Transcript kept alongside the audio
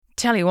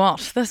Tell you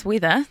what, this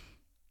weather,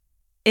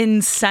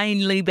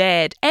 insanely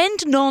bad and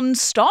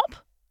non-stop.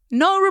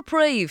 No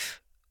reprieve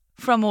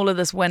from all of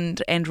this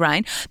wind and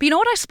rain. But you know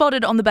what I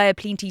spotted on the Bay of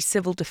Plenty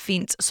Civil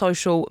Defence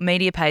social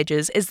media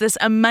pages is this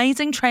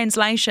amazing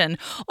translation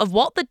of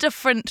what the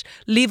different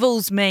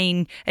levels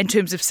mean in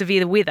terms of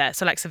severe weather.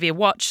 So like severe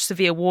watch,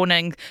 severe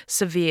warning,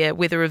 severe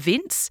weather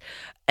events.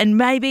 And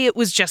maybe it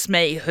was just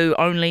me who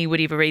only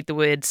would ever read the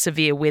word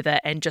severe weather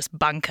and just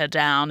bunker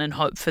down and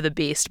hope for the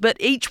best. But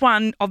each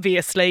one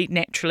obviously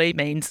naturally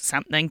means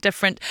something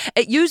different.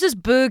 It uses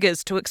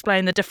burgers to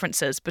explain the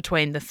differences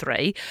between the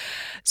three.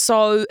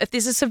 So if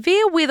there's a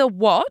severe weather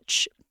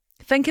watch,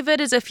 think of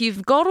it as if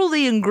you've got all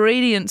the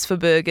ingredients for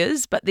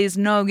burgers, but there's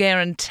no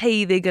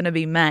guarantee they're going to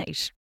be made.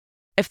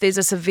 If there's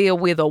a severe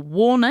weather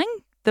warning,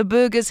 the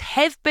burgers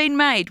have been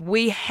made.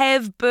 We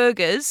have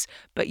burgers,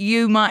 but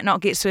you might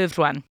not get served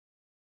one.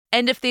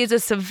 And if there's a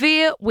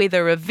severe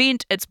weather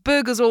event, it's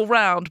burgers all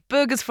round,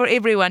 burgers for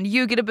everyone.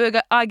 You get a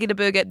burger, I get a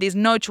burger. There's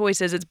no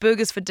choices. It's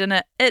burgers for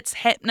dinner. It's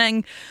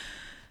happening.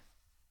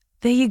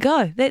 There you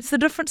go. That's the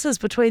differences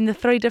between the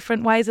three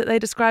different ways that they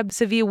describe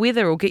severe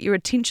weather or get your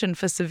attention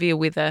for severe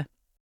weather.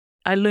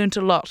 I learnt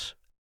a lot.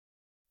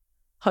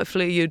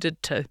 Hopefully you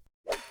did too.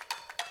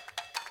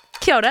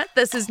 Kia ora,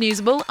 this is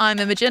Newsable. I'm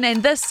Imogen,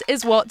 and this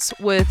is what's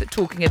worth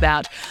talking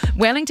about.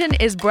 Wellington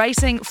is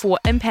bracing for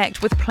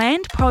impact with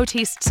planned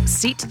protests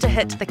set to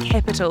hit the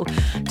capital.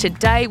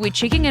 Today, we're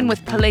checking in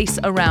with police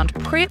around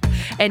PrEP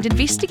and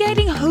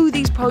investigating who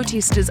these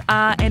protesters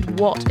are and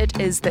what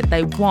it is that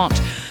they want.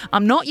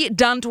 I'm not yet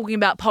done talking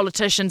about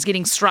politicians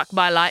getting struck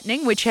by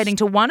lightning. We're chatting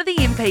to one of the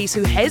MPs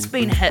who has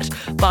been hit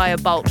by a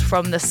bolt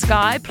from the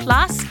sky,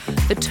 plus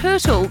the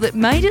turtle that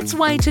made its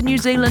way to New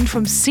Zealand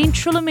from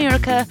Central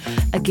America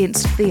against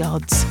the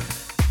odds.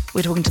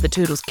 We're talking to the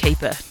turtle's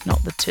keeper,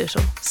 not the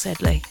turtle,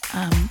 sadly.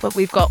 But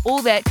we've got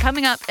all that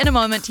coming up in a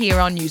moment here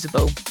on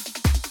Newsable.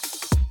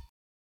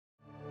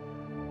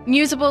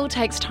 Newsable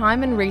takes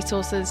time and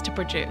resources to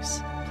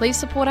produce. Please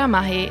support our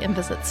mahi and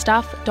visit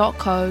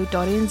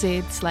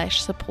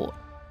stuff.co.nz/support.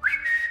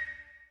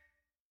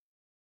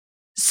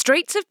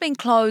 Streets have been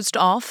closed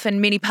off and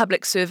many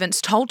public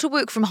servants told to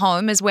work from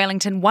home as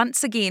Wellington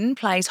once again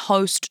plays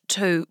host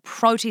to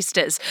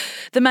protesters.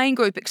 The main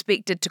group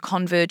expected to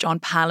converge on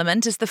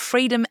Parliament is the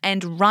Freedom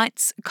and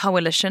Rights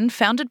Coalition,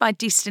 founded by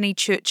Destiny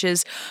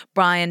Church's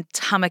Brian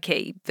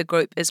Tamaki. The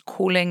group is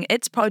calling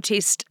its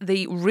protest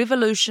the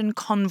Revolution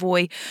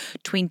Convoy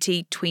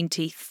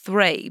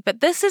 2023.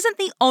 But this isn't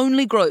the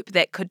only group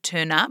that could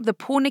turn up. The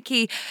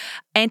Pōneke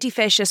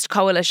Anti-Fascist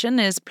Coalition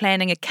is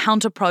planning a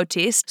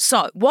counter-protest.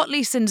 So, what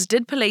lessons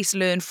did police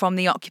learn from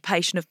the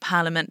occupation of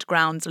Parliament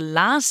grounds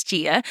last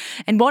year,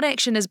 and what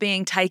action is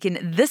being taken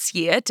this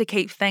year to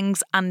keep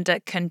things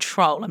under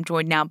control? I'm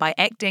joined now by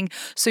Acting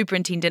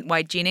Superintendent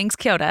Wade Jennings.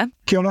 Kia ora.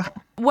 Kia ora.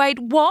 Wade,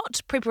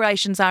 what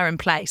preparations are in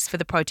place for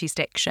the protest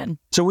action?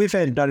 So we've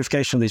had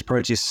notification of these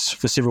protests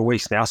for several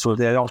weeks now, so we've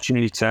had the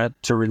opportunity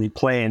to really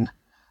plan.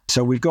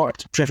 So we've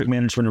got traffic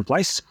management in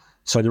place.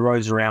 So the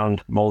roads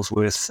around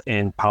Molesworth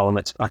and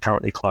Parliament are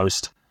currently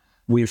closed.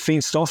 We've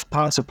fenced off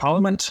parts of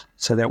Parliament,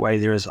 so that way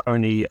there is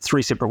only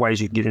 3 separate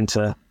ways you can get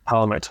into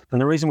Parliament.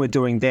 And the reason we're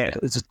doing that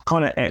is to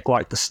kind of act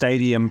like the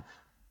stadium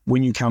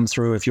when you come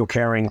through. If you're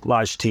carrying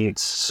large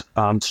tents,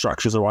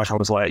 structures or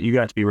items like that, you're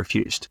going to be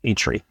refused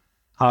entry.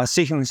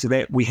 Secondly to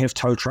that, we have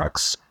tow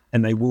trucks,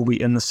 and they will be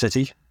in the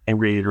city and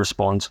ready to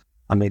respond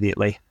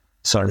immediately.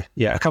 So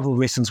yeah, a couple of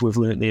lessons we've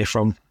learned there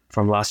from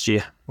last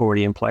year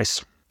already in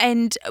place.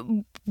 And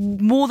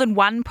more than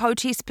one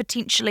protest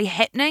potentially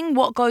happening?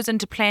 What goes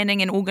into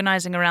planning and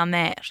organising around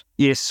that?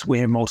 Yes, we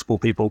have multiple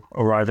people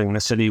arriving in the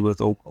city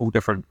with all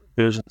different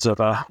versions of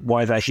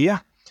why they're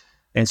here.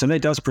 And so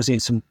that does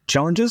present some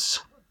challenges,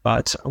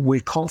 but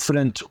we're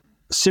confident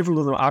several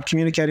of them are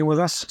communicating with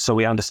us, so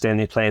we understand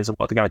their plans and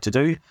what they're going to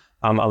do.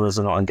 Others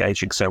are not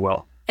engaging so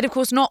well. And of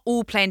course, not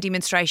all planned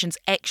demonstrations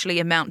actually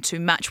amount to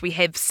much. We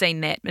have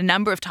seen that a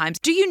number of times.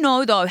 Do you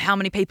know, though, how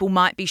many people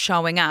might be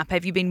showing up?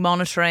 Have you been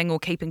monitoring or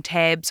keeping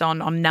tabs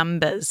on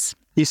numbers?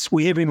 Yes,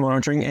 we have been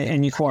monitoring,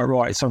 and you're quite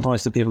right.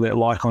 Sometimes the people that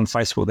like on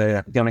Facebook,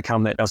 they're going to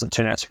come, that doesn't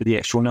turn out to be the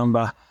actual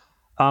number.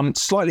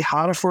 Slightly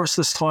harder for us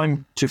this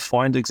time to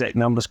find exact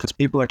numbers because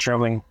people are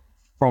travelling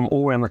from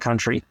all around the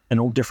country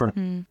and all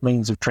different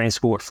means of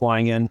transport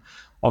flying in.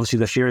 Obviously,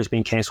 the ferry has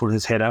been cancelled,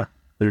 has had a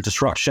bit of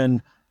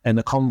disruption. And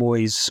the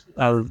convoys,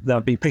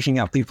 they've been picking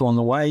up people on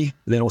the way.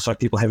 Then also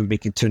people haven't been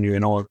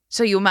continuing on.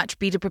 So you're much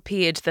better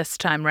prepared this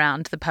time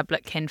round. The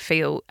public can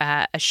feel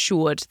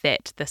assured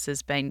that this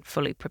has been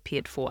fully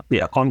prepared for.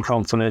 Yeah, I'm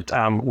confident.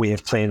 We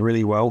have planned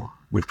really well.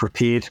 We've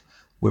prepared.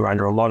 We were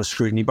under a lot of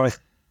scrutiny, both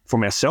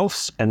from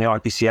ourselves and the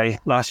IPCA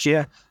last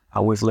year.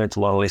 We've learnt a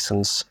lot of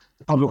lessons.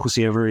 The public will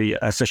see a very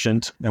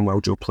efficient and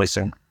well-drilled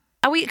policing.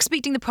 Are we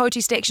expecting the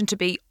protest action to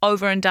be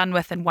over and done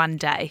with in one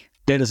day?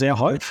 That is our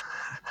hope.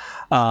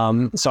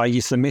 So I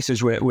guess the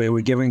message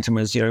we're giving to them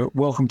is,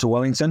 welcome to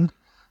Wellington.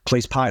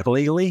 Please park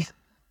legally.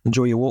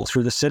 Enjoy your walk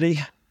through the city.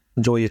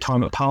 Enjoy your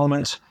time at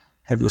Parliament.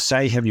 Have your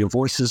say, have your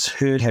voices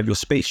heard, have your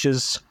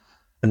speeches.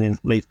 and then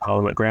leave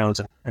Parliament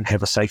grounds and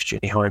have a safe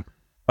journey home.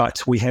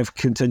 But we have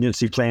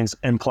contingency plans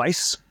in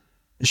place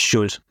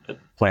should it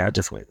play out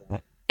differently than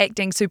that.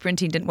 Acting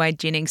Superintendent Wade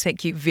Jennings,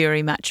 thank you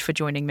very much for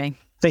joining me.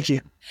 Thank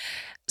you.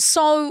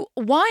 So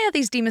why are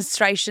these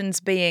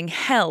demonstrations being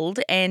held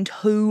and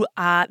who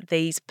are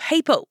these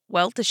people?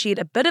 Well, to shed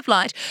a bit of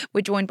light,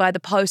 we're joined by the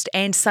Post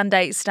and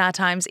Sunday Star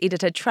Times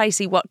editor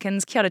Tracy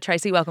Watkins. Kia ora,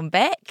 Tracy, welcome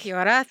back. Kia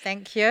ora,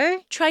 thank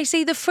you.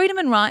 Tracy, the Freedom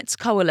and Rights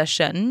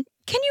Coalition,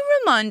 can you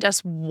remind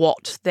us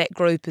what that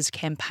group is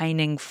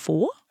campaigning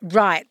for?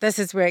 Right, this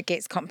is where it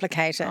gets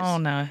complicated. Oh,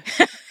 no.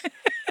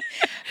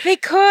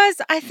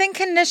 Because I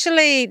think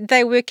initially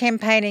they were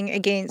campaigning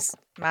against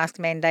mask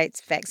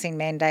mandates, vaccine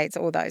mandates,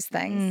 all those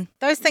things.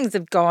 Those things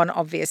have gone,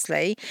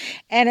 obviously.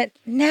 And it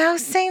now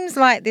seems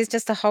like there's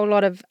just a whole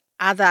lot of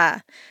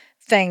other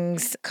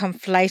things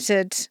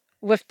conflated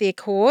with their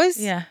cause.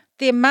 Yeah.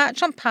 Their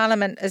march on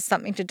Parliament is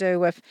something to do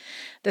with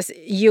this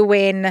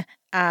UN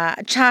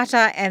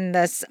charter and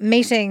this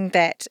meeting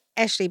that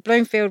Ashley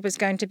Bloomfield was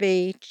going to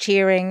be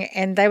chairing,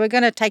 and they were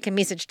going to take a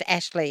message to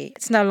Ashley.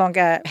 It's no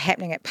longer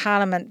happening at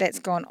Parliament. That's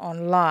gone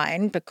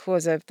online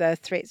because of the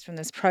threats from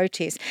this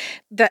protest.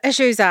 The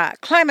issues are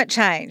climate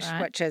change,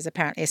 which is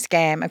apparently a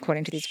scam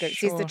according to these groups.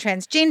 Sure. There's the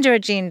transgender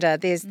agenda.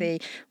 There's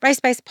the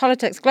race-based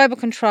politics, global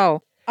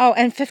control. Oh,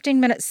 and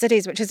 15-minute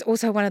cities, which is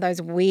also one of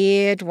those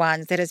weird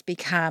ones that has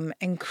become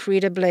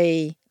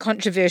incredibly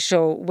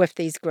controversial with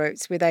these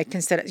groups, where they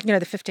consider,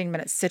 the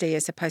 15-minute city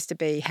is supposed to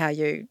be how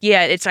you...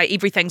 Yeah, it's like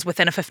everything's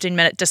within a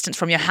 15-minute distance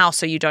from your house,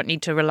 so you don't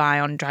need to rely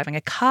on driving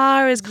a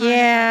car.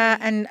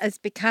 And it's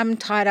become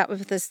tied up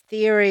with this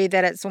theory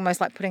that it's almost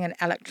like putting an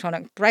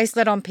electronic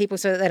bracelet on people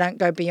so that they don't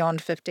go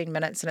beyond 15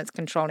 minutes and it's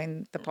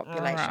controlling the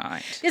population.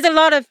 Right. There's a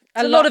lot of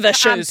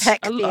issues.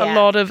 A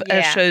lot of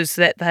issues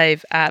that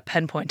they've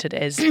pinpointed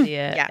as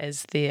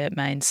their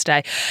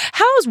mainstay.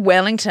 How is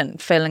Wellington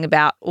feeling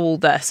about all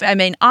this? I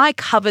mean, I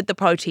covered the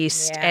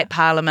protest at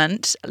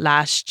Parliament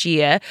last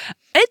year.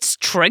 It's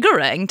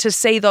triggering to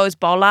see those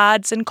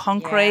bollards and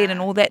concrete and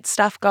all that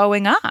stuff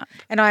going up.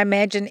 And I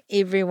imagine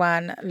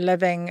everyone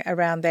living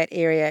around that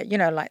area,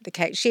 like the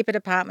Kate Shepherd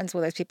apartments,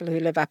 all those people who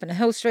live up in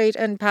Hill Street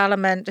in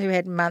Parliament who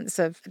had months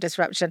of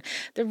disruption,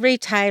 the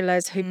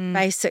retailers who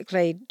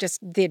basically just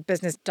their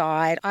business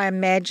died. I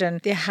imagine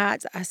their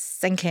hearts are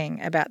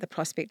sinking about the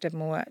prospect of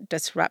more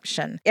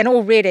disruption. And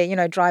already,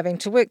 driving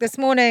to work this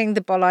morning,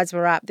 the bollards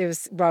were up, there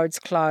was roads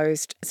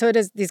closed. So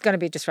there's going to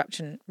be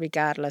disruption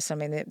regardless. I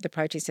mean, the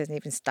protest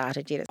hasn't even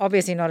started yet. It's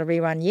obviously not a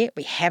rerun yet.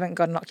 We haven't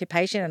got an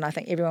occupation, and I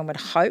think everyone would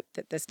hope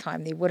that this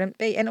time there wouldn't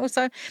be. And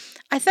also,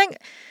 I think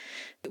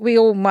we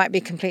all might be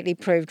completely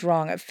proved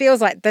wrong. It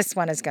feels like this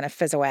one is going to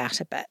fizzle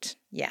out a bit.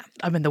 Yeah.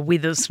 I mean, the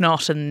weather's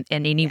not in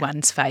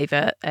anyone's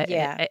favour.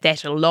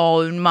 That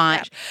alone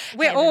might.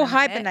 We're all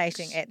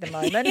hibernating at the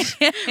moment.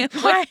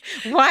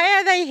 Why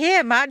are they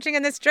here marching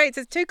in the streets?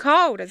 It's too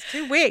cold. It's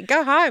too wet.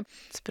 Go home.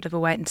 It's a bit of a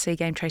wait and see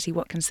game. Tracy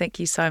Watkins, thank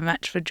you so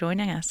much for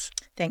joining us.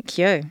 Thank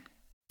you.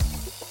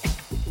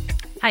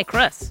 Hey,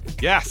 Chris.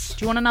 Yes.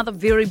 Do you want another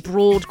very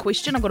broad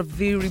question? I've got a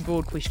very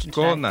broad question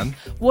today. Go on then.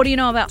 What do you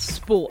know about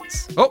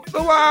sports? Up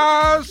the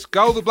wires,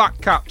 go the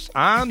Black Caps,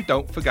 and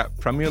don't forget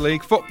Premier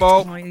League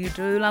football. Oh, you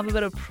do love a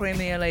bit of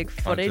Premier League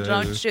footy,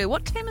 don't you?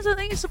 What team is it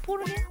that you're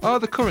supporting now? Oh,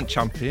 the current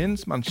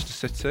champions,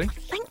 Manchester City. I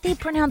think they're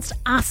pronounced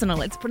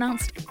Arsenal. It's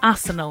pronounced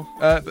Arsenal.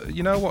 But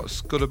you know what's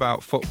good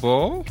about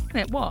football?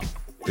 What?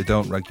 They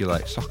don't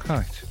regulate sock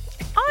height.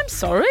 I'm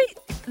sorry?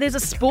 There's a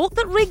sport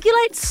that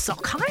regulates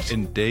sock height?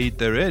 Indeed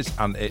there is,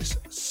 and it's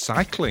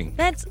cycling.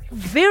 That's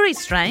very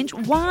strange.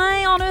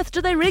 Why on earth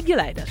do they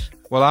regulate it?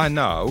 Well, I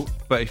know,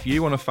 but if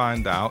you want to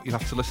find out, you'll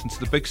have to listen to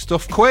the Big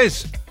Stuff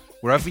quiz,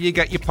 wherever you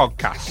get your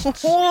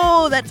podcasts.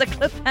 Oh, that's a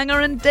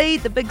cliffhanger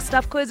indeed. The Big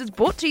Stuff quiz is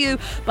brought to you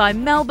by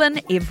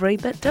Melbourne Every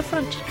Bit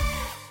Different.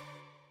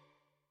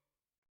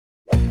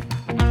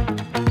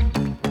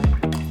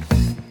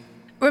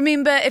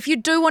 Remember, if you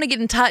do want to get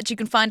in touch, you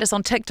can find us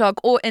on TikTok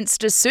or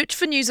Insta. Search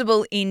for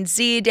Newsable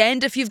NZ.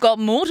 And if you've got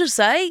more to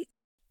say,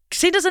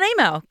 send us an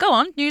email. Go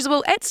on,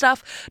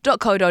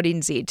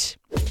 newsable@stuff.co.nz.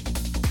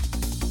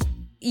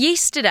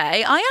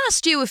 Yesterday, I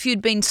asked you if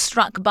you'd been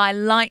struck by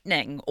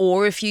lightning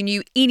or if you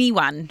knew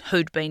anyone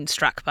who'd been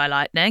struck by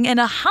lightning, and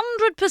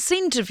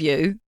 100% of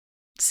you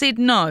said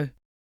no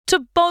to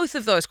both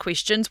of those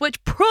questions,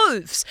 which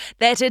proves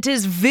that it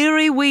is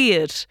very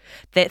weird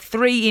that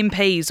 3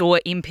 MPs or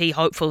MP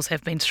hopefuls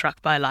have been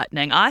struck by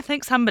lightning. I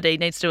think somebody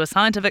needs to do a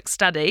scientific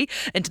study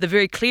into the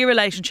very clear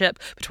relationship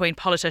between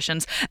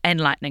politicians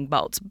and lightning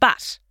bolts.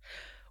 But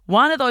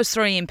one of those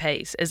 3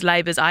 MPs is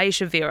Labour's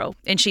Aisha Verrill,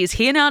 and she is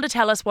here now to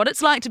tell us what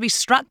it's like to be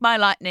struck by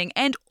lightning,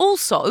 and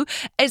also,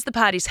 as the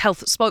party's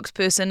health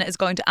spokesperson, is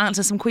going to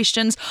answer some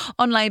questions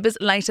on Labour's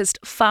latest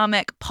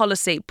Pharmac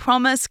policy.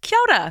 Promise. Kia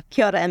ora.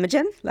 Kia ora,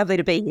 Imogen. Lovely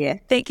to be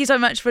here. Thank you so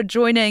much for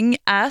joining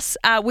us.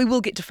 We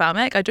will get to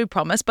Pharmac, I do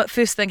promise, but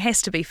first thing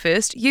has to be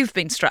first. You've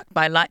been struck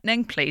by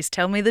lightning. Please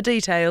tell me the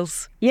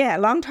details. Yeah, a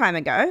long time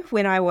ago,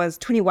 when I was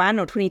 21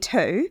 or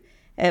 22,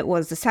 it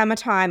was the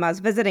summertime. I was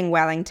visiting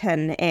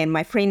Wellington and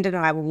my friend and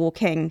I were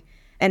walking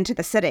into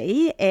the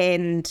city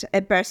and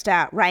it burst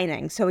out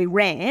raining. So we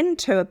ran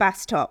to a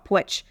bus stop,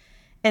 which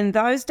in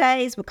those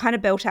days were kind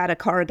of built out of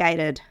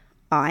corrugated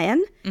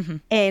iron.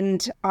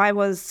 And I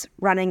was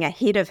running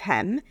ahead of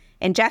him.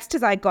 And just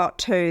as I got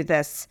to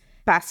this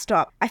bus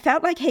stop, I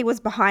felt like he was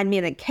behind me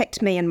and had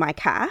kicked me in my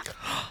calf.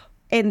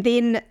 And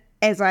then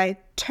as I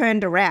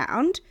turned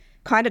around,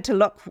 kind of to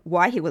look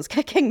why he was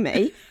kicking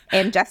me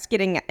and just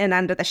getting in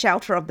under the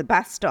shelter of the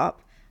bus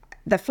stop,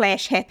 the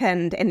flash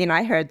happened and then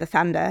I heard the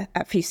thunder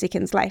a few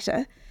seconds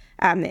later.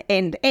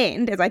 And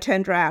as I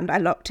turned around, I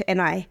looked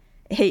and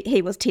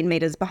he was 10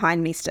 metres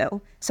behind me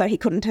still, so he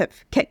couldn't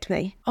have kicked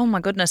me. Oh my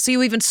goodness. So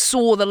you even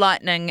saw the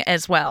lightning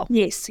as well?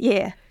 Yes,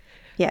 yeah.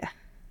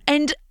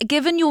 And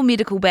given your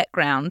medical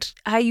background,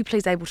 are you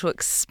please able to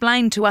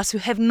explain to us who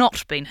have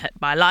not been hit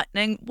by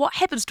lightning what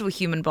happens to a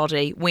human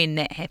body when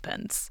that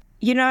happens?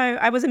 You know,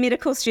 I was a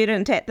medical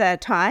student at the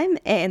time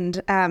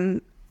and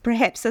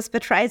perhaps this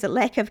betrays a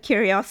lack of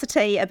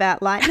curiosity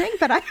about lightning,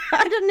 but I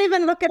didn't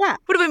even look it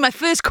up. Would have been my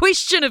first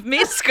question of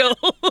med school.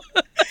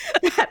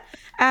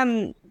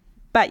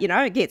 But, you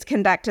know, it gets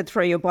conducted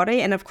through your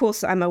body. And of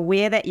course, I'm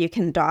aware that you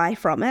can die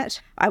from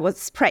it. I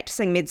was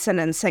practicing medicine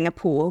in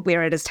Singapore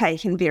where it is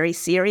taken very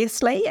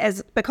seriously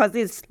because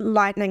there's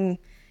lightning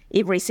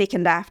every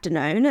second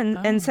afternoon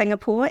in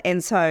Singapore.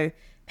 And so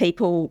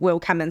people will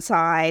come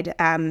inside.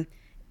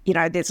 You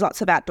know, there's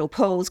lots of outdoor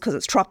pools because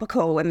it's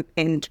tropical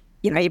and,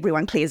 you know,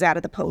 everyone clears out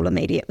of the pool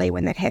immediately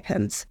when that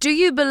happens. Do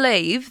you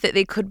believe that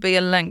there could be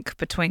a link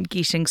between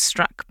getting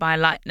struck by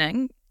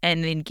lightning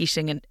and then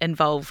getting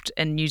involved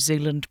in New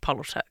Zealand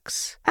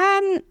politics?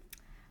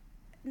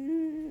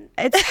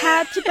 It's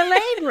hard to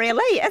believe,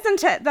 really,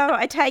 isn't it? Though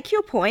I take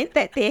your point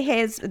that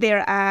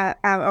there are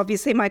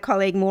obviously my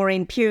colleague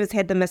Maureen Pugh has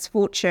had the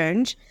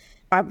misfortune.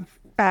 I've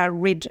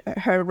read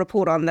her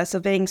report on this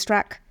of being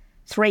struck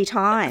 3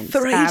 times.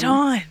 3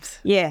 times?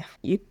 Yeah,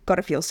 you've got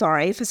to feel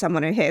sorry for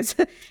someone who has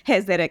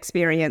that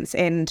experience,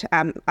 and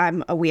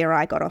I'm aware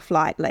I got off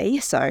lightly,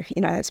 so,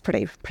 you know, it's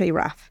pretty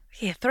rough.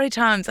 Yeah, 3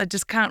 times. I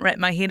just can't wrap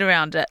my head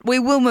around it. We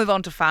will move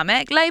on to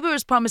Pharmac. Labor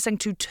is promising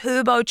to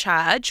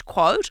turbocharge,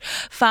 quote,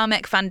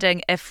 Pharmac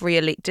funding if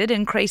re-elected,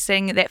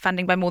 increasing that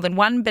funding by more than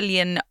 $1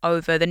 billion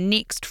over the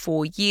next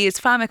 4 years.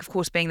 Pharmac, of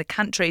course, being the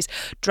country's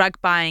drug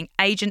buying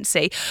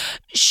agency.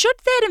 Should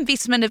that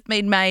investment have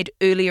been made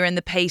earlier in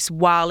the piece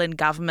while in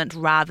government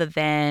rather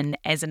than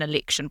as an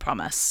election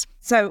promise?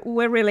 So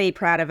we're really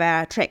proud of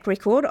our track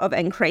record of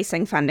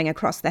increasing funding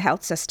across the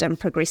health system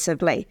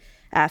progressively.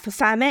 For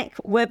Pharmac,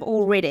 we've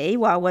already,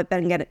 while we've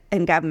been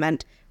in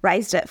government,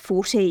 raised it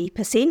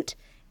 40%,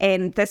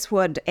 and this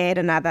would add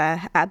another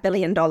 $1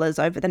 billion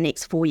over the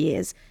next 4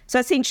 years. So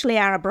essentially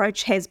our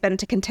approach has been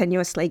to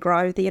continuously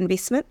grow the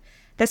investment.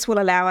 This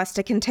will allow us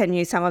to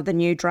continue some of the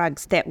new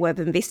drugs that we've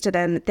invested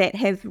in that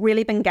have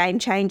really been game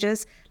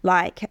changers,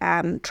 like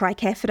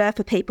Trikafta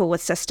for people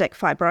with cystic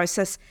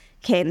fibrosis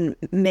can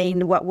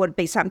mean what would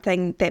be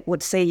something that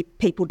would see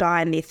people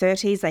die in their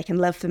 30s. They can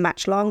live for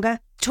much longer.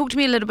 Talk to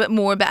me a little bit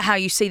more about how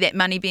you see that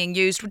money being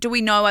used. Do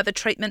we know other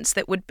treatments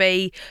that would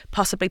be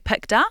possibly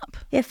picked up?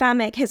 Yeah,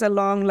 Pharmac has a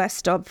long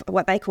list of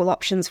what they call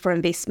options for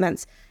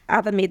investments,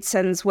 other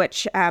medicines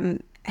which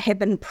have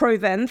been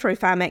proven through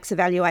Pharmac's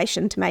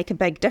evaluation to make a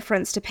big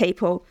difference to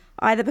people,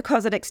 either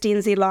because it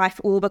extends their life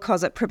or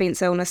because it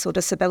prevents illness or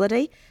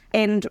disability.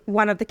 And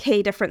one of the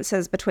key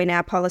differences between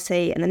our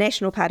policy and the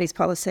National Party's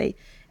policy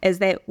is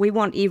that we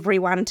want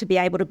everyone to be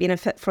able to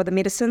benefit from the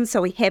medicine,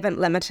 so we haven't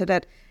limited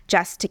it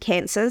just to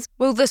cancers.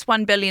 Will this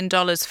 $1 billion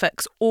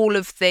fix all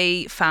of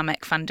the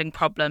Pharmac funding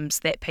problems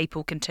that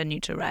people continue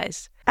to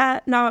raise?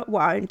 No, it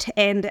won't.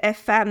 And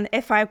if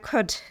I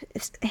could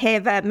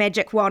have a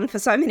magic wand for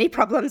so many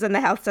problems in the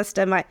health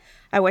system,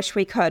 I wish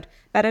we could.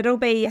 But it'll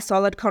be a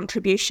solid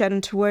contribution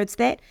towards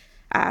that.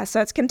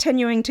 So it's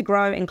continuing to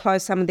grow and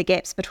close some of the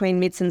gaps between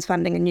medicines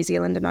funding in New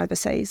Zealand and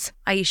overseas.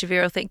 Ayesha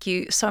Vera, thank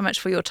you so much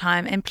for your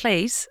time, and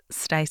please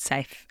stay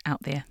safe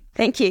out there.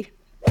 Thank you.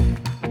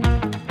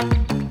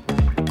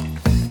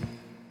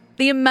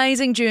 The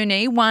amazing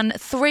journey, one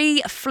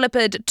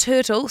 3-flippered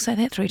turtle, say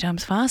that 3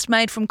 times fast,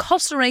 made from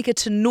Costa Rica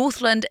to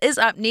Northland is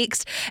up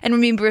next. And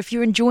remember, if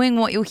you're enjoying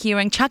what you're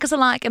hearing, chuck us a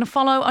like and a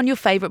follow on your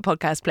favourite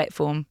podcast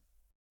platform.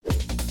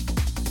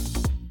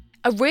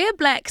 A rare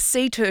black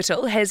sea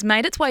turtle has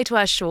made its way to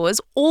our shores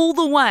all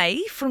the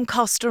way from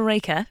Costa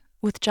Rica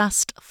with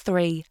just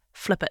 3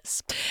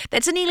 flippers.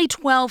 That's a nearly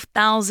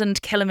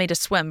 12,000 kilometre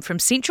swim from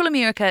Central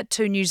America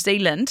to New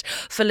Zealand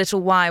for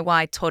little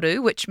Waiwai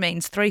Toru, which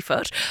means 3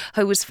 foot,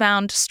 who was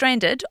found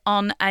stranded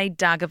on a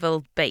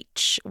Dargaville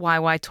beach.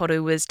 Waiwai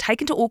Toru was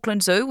taken to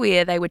Auckland Zoo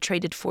where they were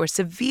treated for a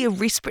severe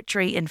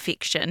respiratory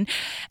infection,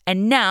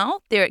 and now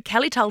they're at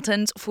Kelly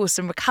Tulton's for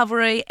some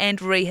recovery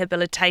and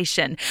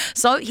rehabilitation.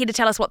 So here to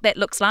tell us what that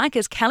looks like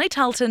is Kelly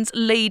Tulton's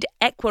lead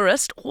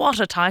aquarist, what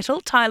a title,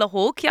 Tyler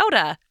Hall. Kia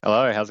ora.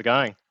 Hello, how's it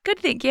going? Good,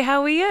 thank you.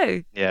 How are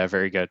you? Yeah,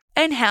 very good.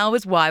 And how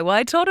is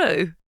Waiwai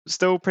Toru?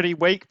 Still pretty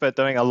weak, but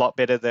doing a lot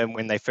better than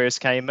when they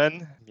first came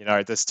in. You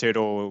know, this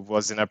turtle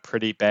was in a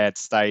pretty bad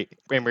state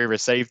when we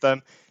received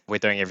them. we're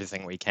doing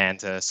everything we can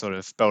to sort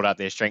of build up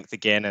their strength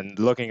again and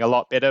looking a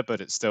lot better,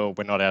 but it's still,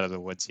 we're not out of the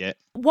woods yet.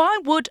 Why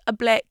would a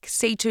black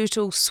sea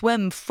turtle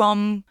swim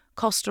from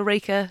Costa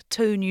Rica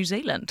to New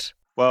Zealand?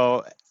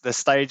 Well, the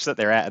stage that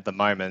they're at the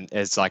moment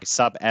is like a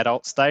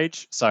sub-adult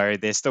stage. So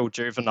they're still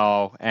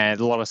juvenile, and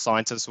a lot of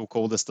scientists will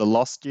call this the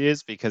lost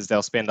years because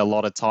they'll spend a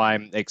lot of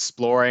time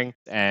exploring,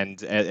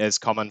 and it is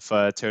common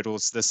for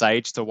turtles this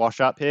age to wash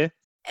up here.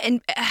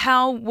 And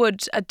how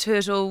would a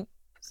turtle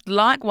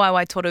like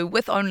Waiwai Toru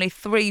with only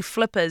 3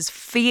 flippers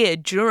fare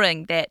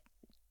during that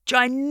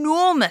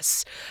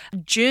ginormous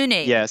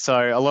journey? Yeah,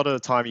 so a lot of the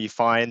time you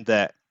find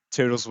that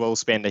turtles will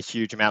spend a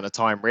huge amount of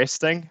time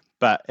resting.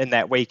 But in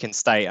that weakened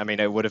state, I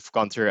mean, it would have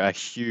gone through a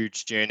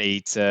huge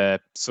journey to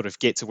sort of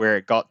get to where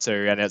it got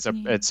to, and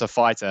it's a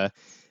fighter.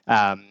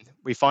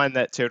 We find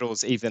that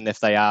turtles, even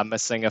if they are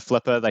missing a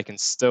flipper, they can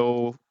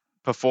still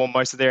perform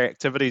most of their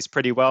activities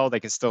pretty well. They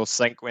can still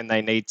sink when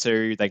they need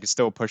to. They can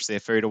still push their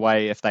food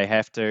away if they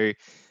have to.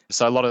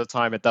 So a lot of the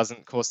time it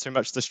doesn't cause too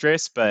much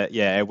distress, but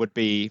yeah, it would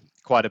be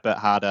quite a bit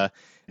harder.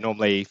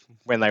 Normally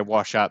when they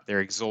wash up,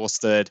 they're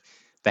exhausted.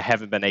 They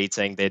haven't been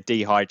eating, they're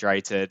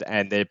dehydrated,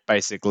 and they're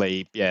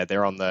basically,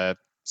 they're on the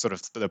sort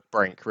of the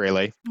brink,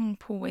 really.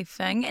 Poor wee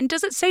thing. And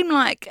does it seem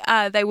like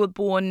they were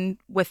born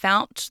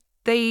without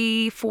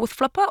the 4th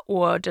flipper,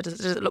 or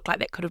does it look like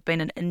that could have been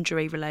an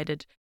injury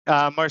related?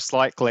 Most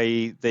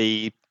likely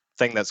the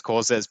thing that's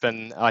caused it has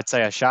been, I'd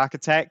say, a shark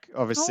attack.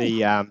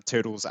 Obviously,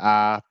 turtles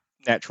are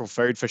natural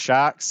food for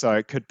sharks, so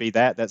it could be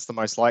that. That's the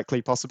most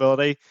likely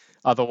possibility.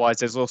 Otherwise,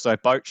 there's also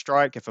boat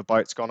strike. If a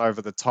boat's gone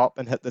over the top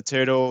and hit the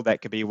turtle,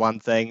 that could be one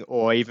thing,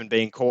 or even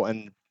being caught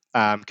in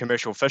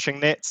commercial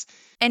fishing nets.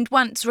 And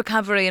once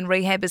recovery and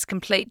rehab is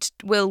complete,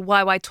 will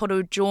Waiwai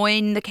Toru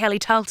join the Kelly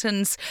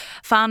Taltons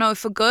whānau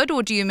for good,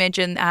 or do you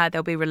imagine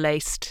they'll be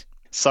released?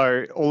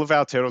 So all of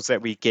our turtles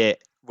that we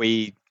get,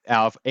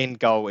 our end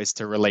goal is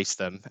to release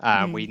them.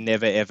 We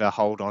never, ever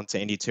hold on to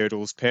any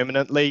turtles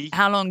permanently.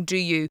 How long do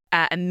you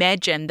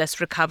imagine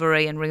this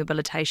recovery and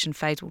rehabilitation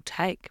phase will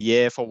take?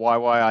 Yeah, for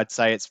Waiwai, I'd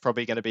say it's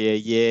probably going to be a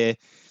year,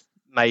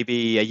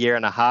 maybe a year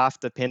and a half,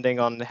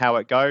 depending on how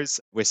it goes.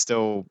 We're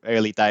still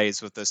early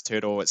days with this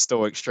turtle. It's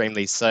still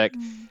extremely sick.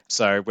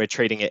 So we're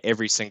treating it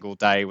every single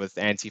day with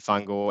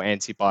antifungal,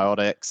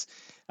 antibiotics.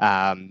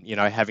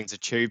 Having to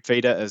tube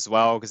feed it as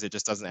well because it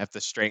just doesn't have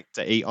the strength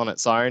to eat on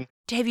its own.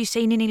 Have you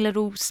seen any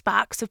little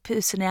sparks of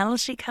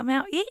personality come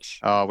out yet?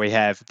 Oh, we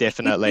have,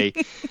 definitely.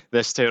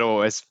 This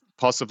turtle is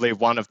possibly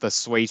one of the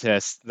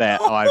sweetest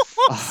that I've...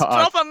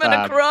 Stop, I'm going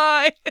to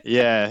cry.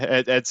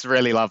 Yeah, it's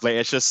really lovely.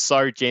 It's just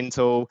so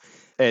gentle.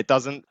 It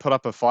doesn't put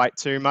up a fight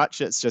too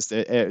much. It's just,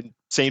 it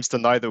seems to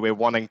know that we're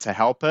wanting to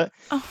help it,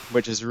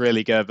 which is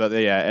really good. But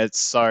yeah, it's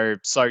so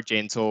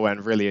gentle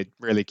and really,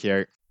 really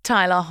cute.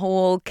 Tyler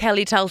Hall,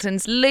 Kelly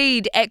Talton's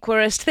lead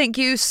aquarist, thank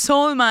you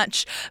so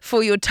much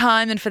for your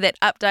time and for that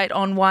update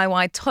on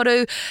Waiwai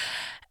Toru.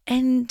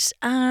 And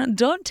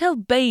don't tell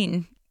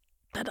Bean,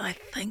 but I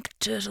think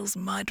turtles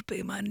might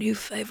be my new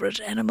favourite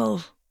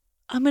animal.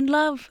 I'm in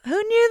love.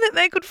 Who knew that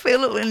they could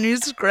feel it when you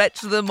scratch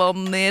them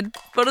on their,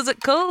 what is it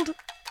called?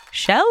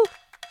 Shell?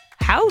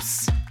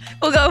 House?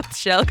 We'll go with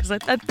shell because I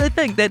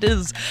think that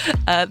is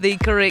the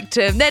correct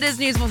term. That is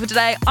Newsable for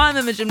today. I'm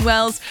Imogen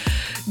Wells.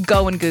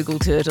 Go and Google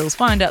turtles,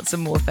 find out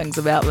some more things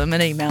about them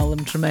and email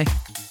them to me.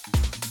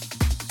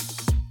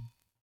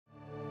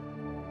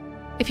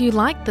 If you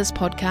like this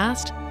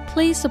podcast,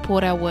 please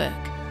support our work.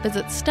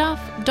 Visit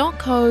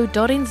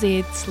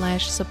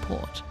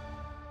stuff.co.nz/support.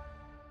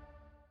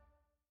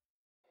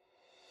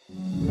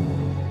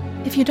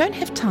 If you don't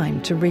have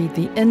time to read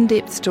the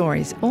in-depth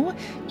stories or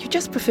you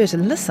just prefer to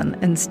listen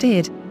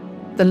instead,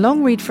 The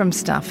Long Read from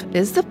Stuff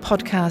is the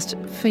podcast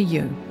for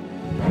you.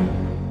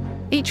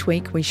 Each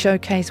week we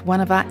showcase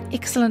one of our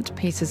excellent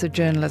pieces of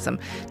journalism,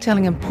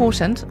 telling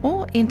important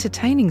or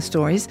entertaining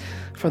stories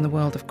from the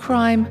world of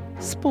crime,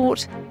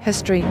 sport,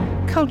 history,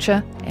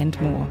 culture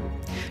and more.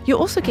 You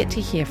also get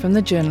to hear from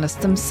the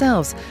journalists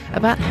themselves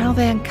about how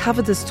they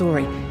uncovered the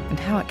story and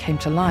how it came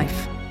to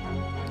life.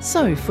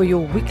 So, for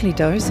your weekly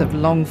dose of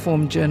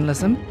long-form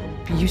journalism,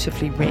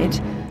 beautifully read,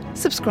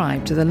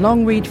 subscribe to The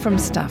Long Read from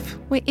Stuff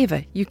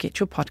wherever you get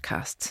your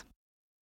podcasts.